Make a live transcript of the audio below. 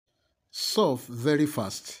Solve very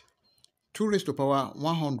fast. 2 raised to power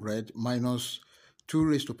 100 minus 2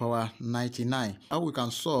 raised to power 99. How we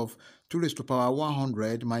can solve 2 raised to power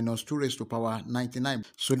 100 minus 2 raised to power 99?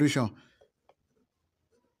 Solution.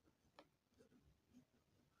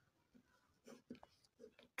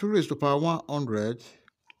 Two raised to power 100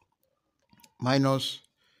 minus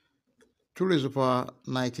 2 raised to power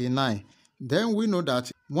 99. Then we know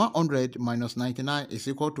that 100 minus 99 is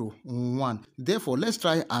equal to 1. Therefore, let's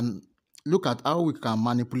try and look at how we can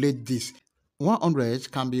manipulate this.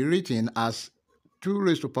 100 can be written as 2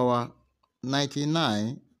 raised to power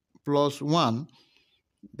 99 plus 1,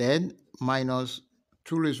 then minus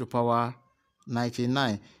 2 raised to power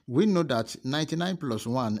 99. We know that 99 plus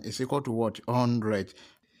 1 is equal to what? 100.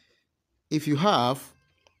 If you have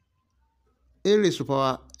a raised to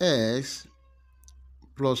power x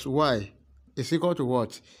plus y is equal to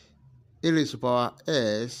what? A raised to power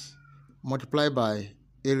s multiplied by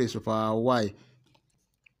a raised to power y.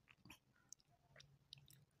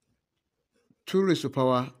 2 raised to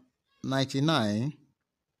power 99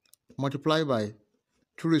 multiplied by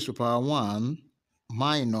 2 raised to power 1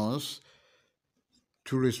 minus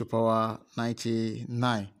 2 raised to power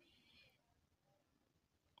 99.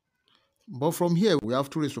 But from here, we have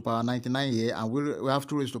 2 raised to power 99 here, and we have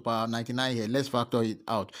 2 raised to power 99 here. Let's factor it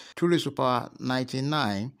out. 2 raised to power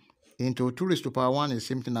 99 into 2 raised to power 1 is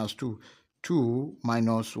same thing as 2. 2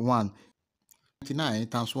 minus 1. 99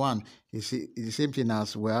 times 1 is the same thing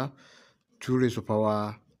as, well, 2 raised to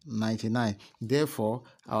power 99. Therefore,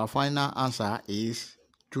 our final answer is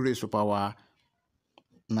 2 raised to power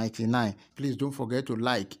 99. Please don't forget to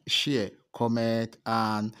like, share, comment,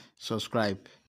 and subscribe.